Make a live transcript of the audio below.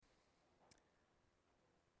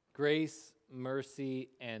Grace, mercy,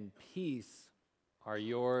 and peace are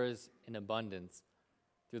yours in abundance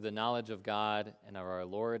through the knowledge of God and of our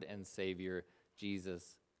Lord and Savior,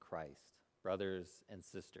 Jesus Christ. Brothers and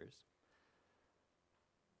sisters,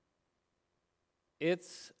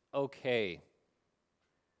 it's okay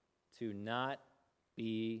to not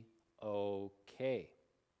be okay.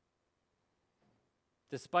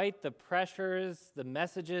 Despite the pressures, the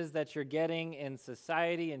messages that you're getting in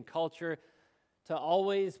society and culture, to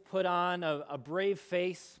always put on a brave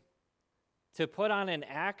face, to put on an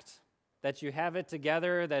act that you have it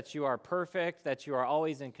together, that you are perfect, that you are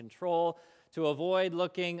always in control, to avoid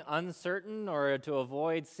looking uncertain or to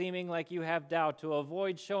avoid seeming like you have doubt, to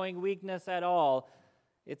avoid showing weakness at all,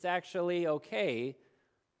 it's actually okay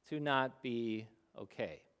to not be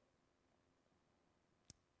okay.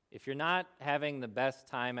 If you're not having the best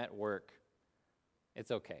time at work,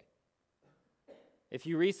 it's okay. If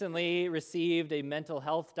you recently received a mental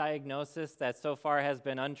health diagnosis that so far has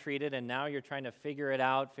been untreated and now you're trying to figure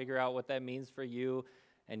out what that means for you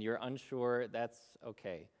and you're unsure, that's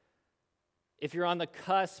okay. If you're on the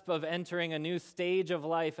cusp of entering a new stage of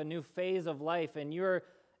life, a new phase of life, and you're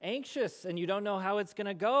anxious and you don't know how it's going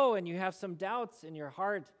to go and you have some doubts in your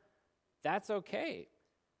heart, that's okay.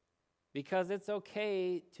 Because it's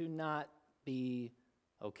okay to not be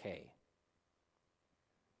okay.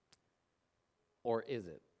 Or is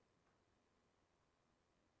it?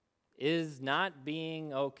 Is not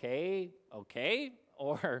being okay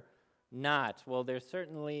or not? Well, there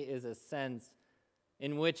certainly is a sense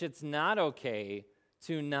in which it's not okay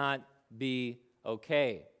to not be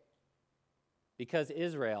okay. Because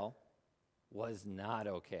Israel was not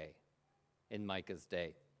okay in Micah's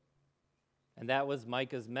day. And that was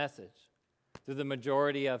Micah's message through the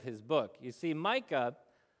majority of his book. You see, Micah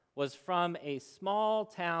was from a small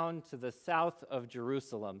town to the south of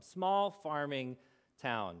Jerusalem, small farming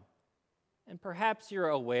town. And perhaps you're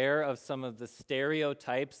aware of some of the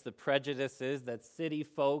stereotypes, the prejudices that city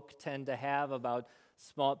folk tend to have about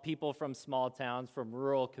small people from small towns, from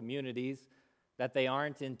rural communities, that they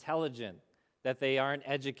aren't intelligent, that they aren't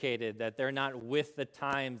educated, that they're not with the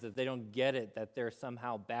times, that they don't get it, that they're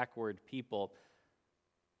somehow backward people.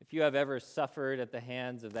 If you have ever suffered at the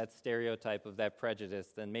hands of that stereotype, of that prejudice,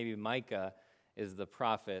 then maybe Micah is the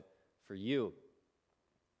prophet for you.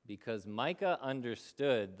 Because Micah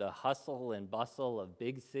understood the hustle and bustle of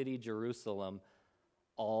big city Jerusalem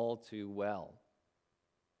all too well.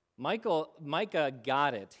 Micah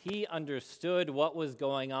got it. He understood what was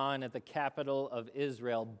going on at the capital of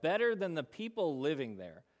Israel better than the people living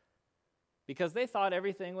there, because they thought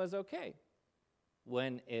everything was okay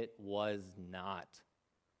when it was not.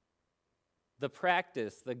 The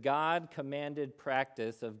practice, the God-commanded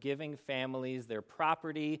practice of giving families their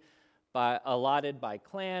property allotted by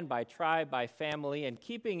clan, by tribe, by family, and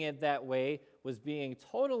keeping it that way was being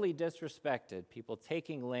totally disrespected, people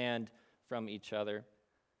taking land from each other.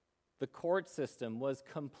 The court system was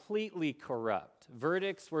completely corrupt.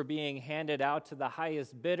 Verdicts were being handed out to the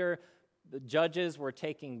highest bidder. The judges were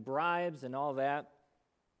taking bribes and all that.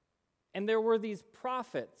 And there were these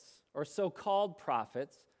prophets, or so-called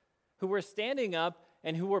prophets, who were standing up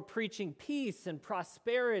and who were preaching peace and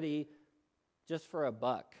prosperity just for a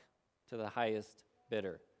buck to the highest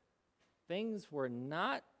bidder. Things were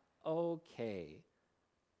not okay.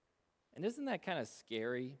 And isn't that kind of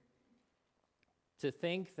scary? To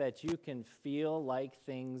think that you can feel like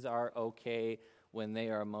things are okay when they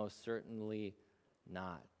are most certainly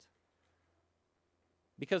not.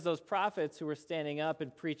 Because those prophets who were standing up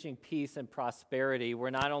and preaching peace and prosperity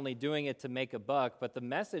were not only doing it to make a buck, but the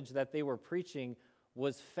message that they were preaching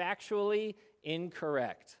was factually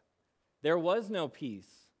incorrect. There was no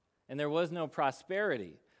peace and there was no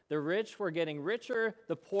prosperity. The rich were getting richer,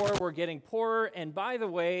 the poor were getting poorer, and by the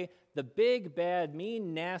way, the big, bad,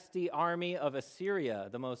 mean, nasty army of Assyria,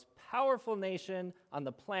 the most powerful nation on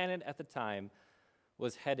the planet at the time,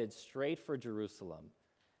 was headed straight for Jerusalem.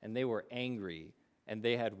 And they were angry, and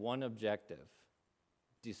they had one objective: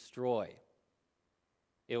 destroy.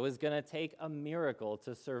 It was going to take a miracle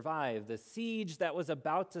to survive the siege that was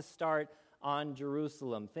about to start on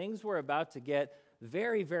Jerusalem. Things were about to get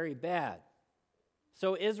very, very bad.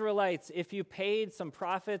 So Israelites, if you paid some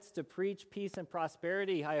prophets to preach peace and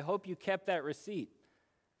prosperity, I hope you kept that receipt,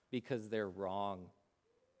 because they're wrong.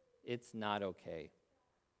 It's not okay.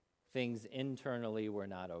 Things internally were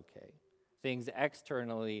not okay. Things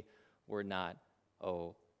externally were not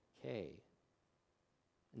okay.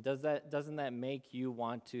 And doesn't that make you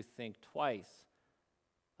want to think twice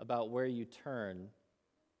about where you turn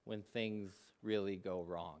when things really go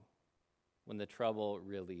wrong, when the trouble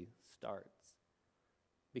really starts?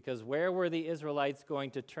 Because where were the Israelites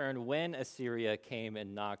going to turn when Assyria came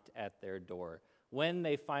and knocked at their door? When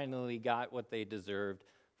they finally got what they deserved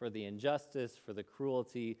for the injustice, for the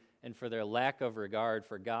cruelty, and for their lack of regard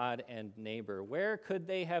for God and neighbor, where could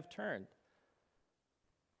they have turned?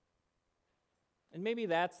 And maybe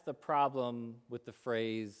that's the problem with the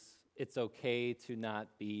phrase, it's okay to not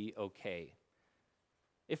be okay.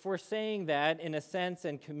 If we're saying that in a sense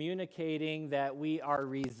and communicating that we are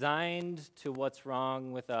resigned to what's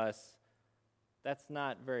wrong with us, that's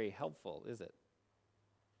not very helpful, is it?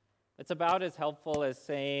 It's about as helpful as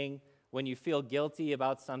saying when you feel guilty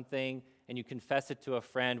about something and you confess it to a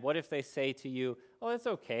friend, what if they say to you, oh, it's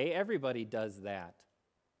okay, everybody does that?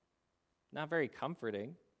 Not very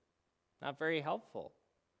comforting, not very helpful.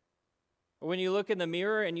 Or when you look in the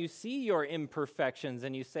mirror and you see your imperfections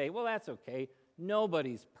and you say, well, that's okay,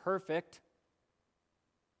 nobody's perfect.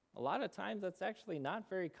 A lot of times that's actually not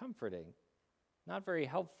very comforting, not very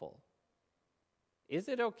helpful. Is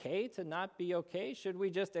it okay to not be okay? Should we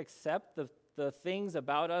just accept the things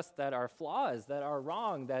about us that are flaws, that are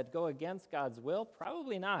wrong, that go against God's will?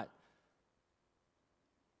 Probably not.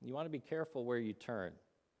 You want to be careful where you turn.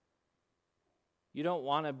 You don't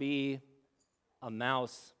want to be a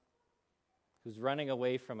mouse who's running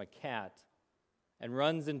away from a cat and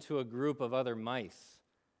runs into a group of other mice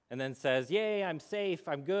and then says, yay, I'm safe,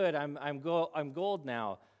 I'm good, I'm gold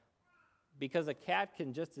now. Because a cat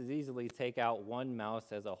can just as easily take out one mouse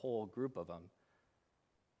as a whole group of them.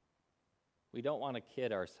 We don't want to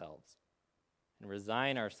kid ourselves and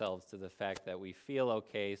resign ourselves to the fact that we feel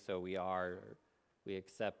okay, so we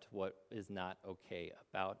accept what is not okay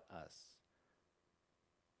about us.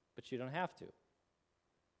 But you don't have to.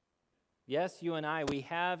 Yes, you and I, we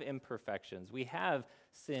have imperfections. We have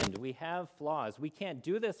sinned. We have flaws. We can't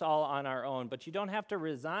do this all on our own, but you don't have to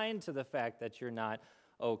resign to the fact that you're not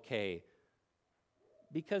okay,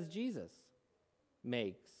 because Jesus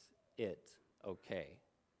makes it okay.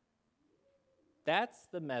 That's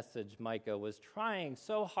the message Micah was trying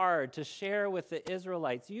so hard to share with the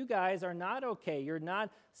Israelites. You guys are not okay. You're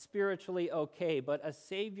not spiritually okay, but a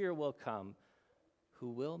Savior will come who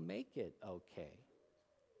will make it okay.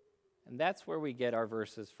 And that's where we get our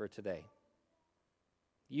verses for today.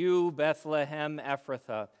 You, Bethlehem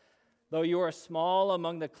Ephrathah, though you are small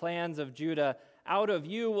among the clans of Judah, out of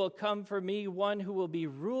you will come for me one who will be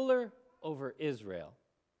ruler over Israel,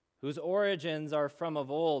 whose origins are from of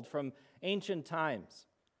old, from ancient times.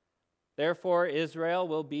 Therefore Israel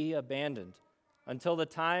will be abandoned until the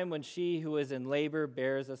time when she who is in labor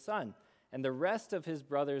bears a son, and the rest of his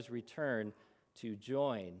brothers return to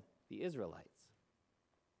join the Israelites.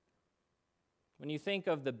 When you think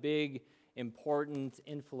of the big, important,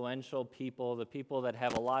 influential people, the people that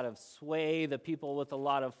have a lot of sway, the people with a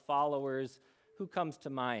lot of followers, who comes to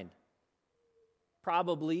mind?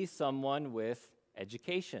 Probably someone with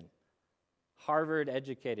education. Harvard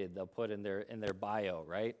educated, they'll put in their bio,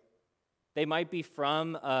 right? They might be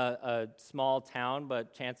from a small town,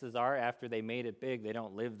 but chances are after they made it big, they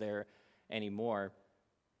don't live there anymore.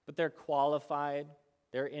 But they're qualified,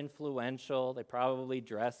 they're influential, they probably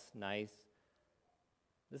dress nice.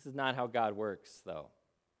 This is not how God works, though.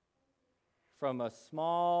 From a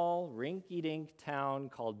small, rinky-dink town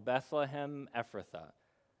called Bethlehem Ephrathah,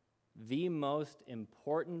 the most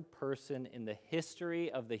important person in the history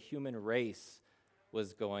of the human race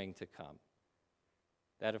was going to come.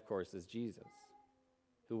 That, of course, is Jesus,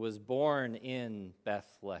 who was born in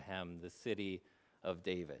Bethlehem, the city of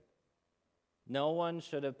David. No one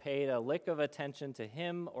should have paid a lick of attention to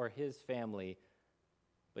him or his family,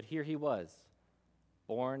 but here he was,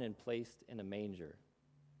 born and placed in a manger.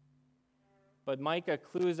 But Micah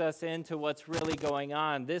clues us into what's really going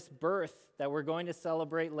on. This birth that we're going to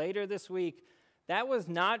celebrate later this week, that was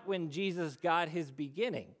not when Jesus got his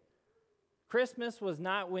beginning. Christmas was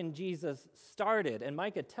not when Jesus started, and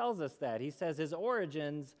Micah tells us that. He says his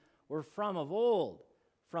origins were from of old,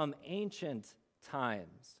 from ancient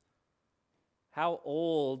times. How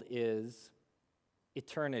old is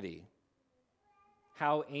eternity?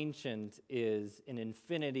 How ancient is an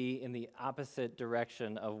infinity in the opposite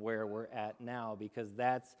direction of where we're at now? Because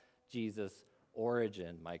that's Jesus'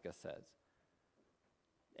 origin, Micah says.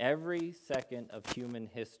 Every second of human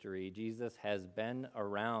history, Jesus has been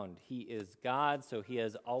around. He is God, so he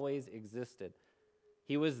has always existed.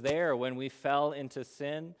 He was there when we fell into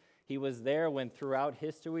sin. He was there when throughout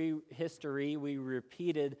history we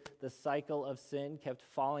repeated the cycle of sin, kept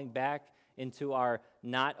falling back into our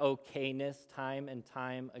not okayness time and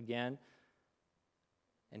time again.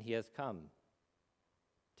 And he has come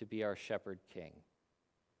to be our shepherd king.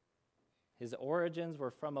 His origins were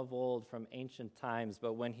from of old, from ancient times,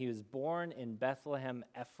 but when he was born in Bethlehem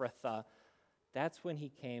Ephrathah, that's when he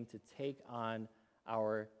came to take on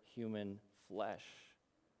our human flesh.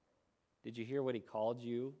 Did you hear what he called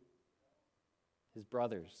you? His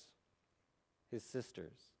brothers, his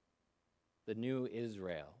sisters, the new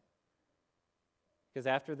Israel. Because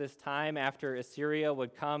after this time, after Assyria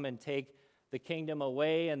would come and take the kingdom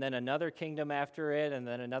away, and then another kingdom after it, and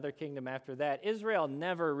then another kingdom after that, Israel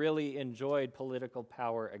never really enjoyed political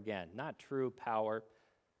power again. Not true power.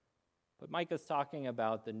 But Micah's talking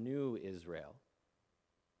about the new Israel,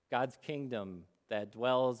 God's kingdom that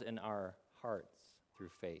dwells in our hearts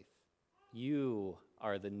through faith. You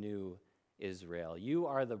are the new Israel. You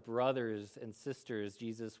are the brothers and sisters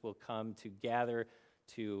Jesus will come to gather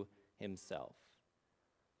to himself.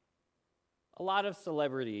 A lot of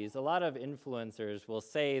celebrities, a lot of influencers will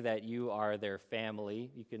say that you are their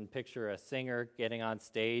family. You can picture a singer getting on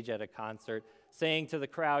stage at a concert saying to the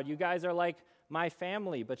crowd, "You guys are like my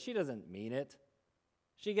family," but she doesn't mean it.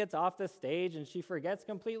 She gets off the stage and she forgets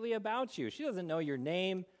completely about you. She doesn't know your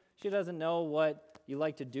name. She doesn't know what you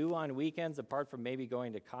like to do on weekends apart from maybe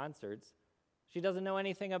going to concerts. She doesn't know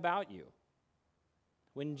anything about you.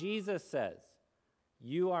 When Jesus says,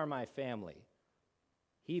 "You are my family,"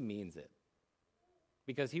 he means it.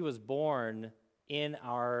 Because he was born in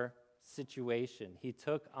our situation. He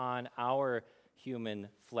took on our human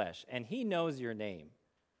flesh. And he knows your name.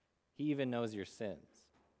 He even knows your sins.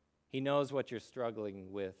 He knows what you're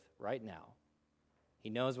struggling with right now. He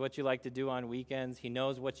knows what you like to do on weekends. He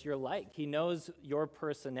knows what you're like. He knows your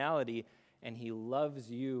personality. And he loves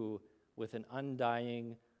you with an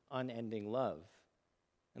undying, unending love.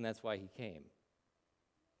 And that's why he came.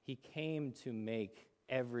 He came to make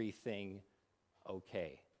everything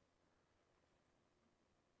okay.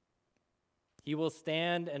 He will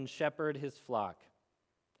stand and shepherd his flock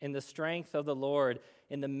in the strength of the Lord,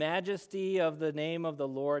 in the majesty of the name of the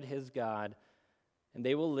Lord his God, and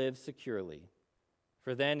they will live securely.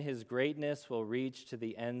 For then his greatness will reach to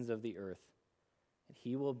the ends of the earth, and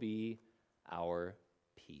he will be our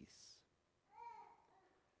peace.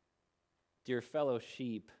 Dear fellow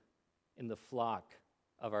sheep in the flock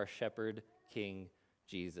of our shepherd King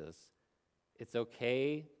Jesus, it's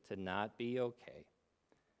okay to not be okay.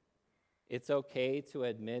 It's okay to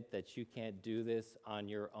admit that you can't do this on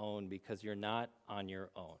your own because you're not on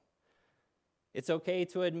your own. It's okay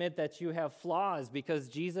to admit that you have flaws because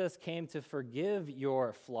Jesus came to forgive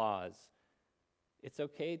your flaws. It's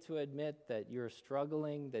okay to admit that you're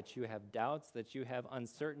struggling, that you have doubts, that you have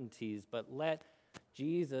uncertainties, but let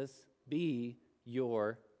Jesus be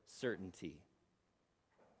your certainty.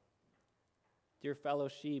 Dear fellow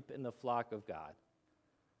sheep in the flock of God,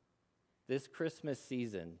 this Christmas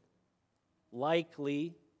season,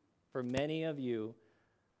 likely for many of you,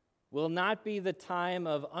 will not be the time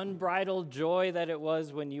of unbridled joy that it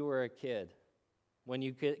was when you were a kid, when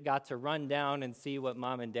you got to run down and see what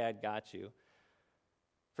mom and dad got you.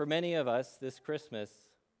 For many of us, this Christmas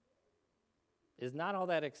is not all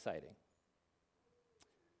that exciting.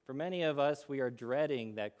 For many of us, we are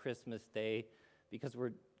dreading that Christmas day because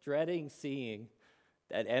we're dreading seeing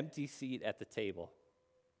that empty seat at the table.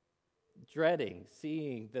 Dreading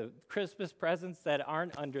seeing the Christmas presents that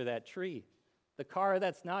aren't under that tree. The car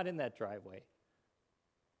that's not in that driveway.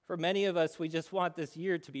 For many of us, we just want this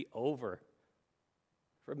year to be over.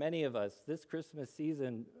 For many of us, this Christmas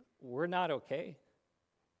season, we're not okay.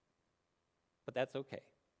 But that's okay.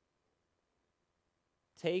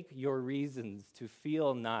 Take your reasons to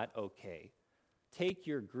feel not okay. Take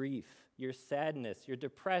your grief, your sadness, your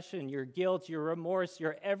depression, your guilt, your remorse,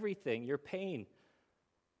 your everything, your pain.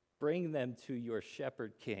 Bring them to your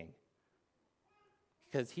shepherd king.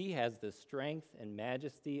 Because he has the strength and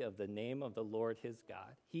majesty of the name of the Lord his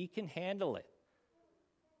God. He can handle it.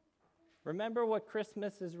 Remember what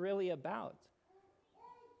Christmas is really about.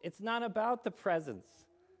 It's not about the presents.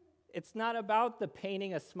 It's not about the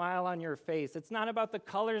painting a smile on your face. It's not about the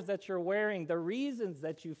colors that you're wearing. The reasons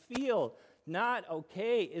that you feel not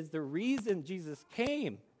okay is the reason Jesus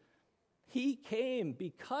came. He came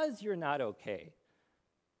because you're not okay.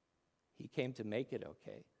 He came to make it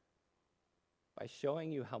okay by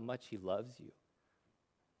showing you how much he loves you,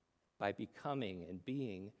 by becoming and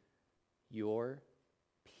being your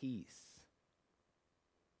peace.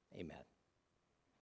 Amen.